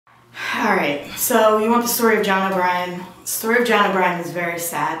Alright, so you want the story of Jon O'Brien? The story of Jon O'Brien is a very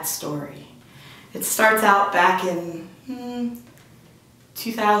sad story. It starts out back in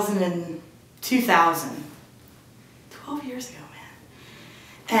 2000. 12 years ago, man.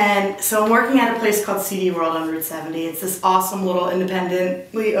 And so I'm working at a place called CD World on Route 70. It's this awesome little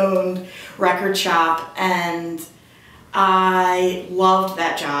independently owned record shop, and I loved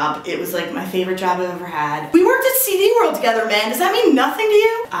that job. It was like my favorite job I've ever had. We worked at CD World together, man. Does that mean nothing to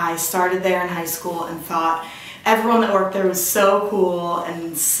you? I started there in high school and thought everyone that worked there was so cool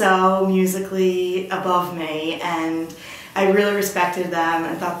and so musically above me, and I really respected them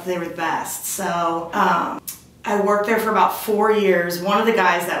and thought that they were the best. So I worked there for about 4 years. One of the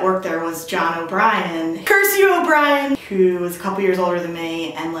guys that worked there was Jon O'Brien, curse you O'Brien, who was a couple years older than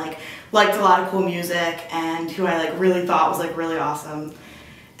me and liked a lot of cool music, and who I really thought was really awesome.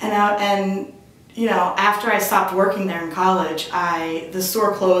 And you know, after I stopped working there in college, the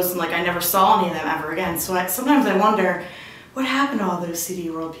store closed, and I never saw any of them ever again. So sometimes I wonder, what happened to all those CD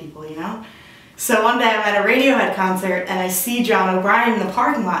World people, you know? So one day I'm at a Radiohead concert and I see Jon O'Brien in the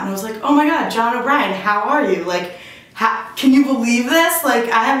parking lot, and I was like, oh my god, Jon O'Brien, how are you? Can you believe this?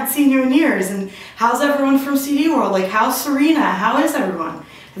 I haven't seen you in years, and how's everyone from CD World? How's Serena? How is everyone?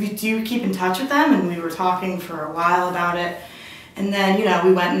 Do you keep in touch with them? And we were talking for a while about it. And then, you know,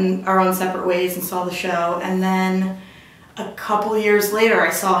 we went in our own separate ways and saw the show. And then a couple years later, I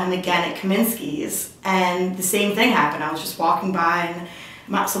saw him again at Kaminsky's, and the same thing happened. I was just walking by,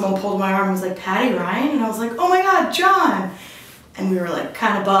 and someone pulled my arm and was like, Patty Ryan? And I was like, oh my god, Jon! And we were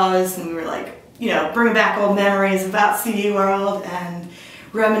kind of buzzed, and we were you know, bringing back old memories about CD World and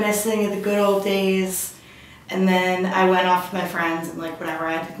reminiscing of the good old days. And then I went off with my friends and whatever,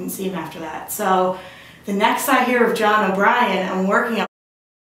 I didn't see him after that. So the next I hear of Jon O'Brien, I'm working at,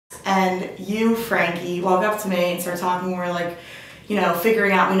 and you, Frankie, walk up to me and start talking. We're you know,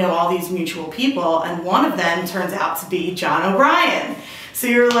 figuring out we know all these mutual people, and one of them turns out to be Jon O'Brien. So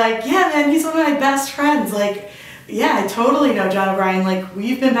you're like, yeah man, he's one of my best friends. Yeah, I totally know Jon O'Brien.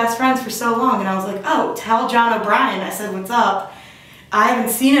 We've been best friends for so long. And I was like, oh, tell Jon O'Brien. I said, what's up? I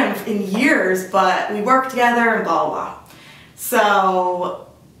haven't seen him in years, but we work together and blah, blah, blah. So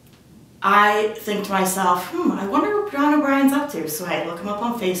I think to myself, I wonder what Jon O'Brien's up to. So I look him up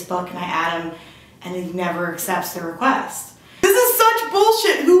on Facebook and I add him, and he never accepts the request. This is such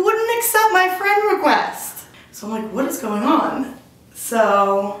bullshit. Who wouldn't accept my friend request? So I'm like, what is going on?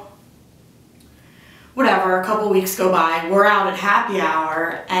 So whatever, a couple weeks go by, we're out at happy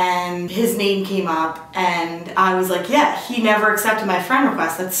hour, and his name came up, and I was like, yeah, he never accepted my friend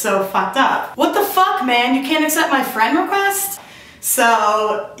request. That's so fucked up. What the fuck, man? You can't accept my friend request? So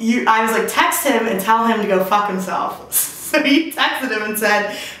I was like, text him and tell him to go fuck himself. So he texted him and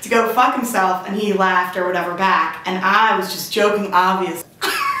said to go fuck himself, and he laughed or whatever back, and I was just joking, obviously.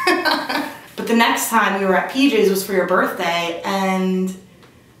 But the next time we were at PJ's was for your birthday, and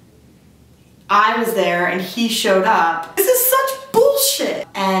I was there and he showed up. This is such bullshit!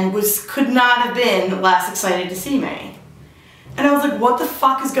 And could not have been less excited to see me. And I was like, what the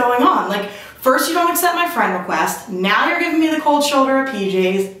fuck is going on? First you don't accept my friend request, now you're giving me the cold shoulder at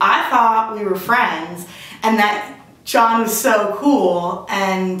PJ's. I thought we were friends and that Jon was so cool,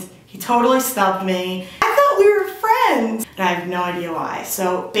 and he totally snubbed me. I thought we were friends! And I have no idea why.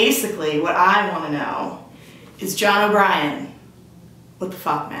 So basically what I want to know is, Jon O'Brien, what the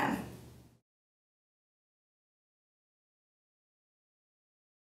fuck, man?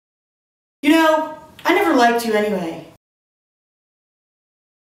 You know, I never liked you anyway.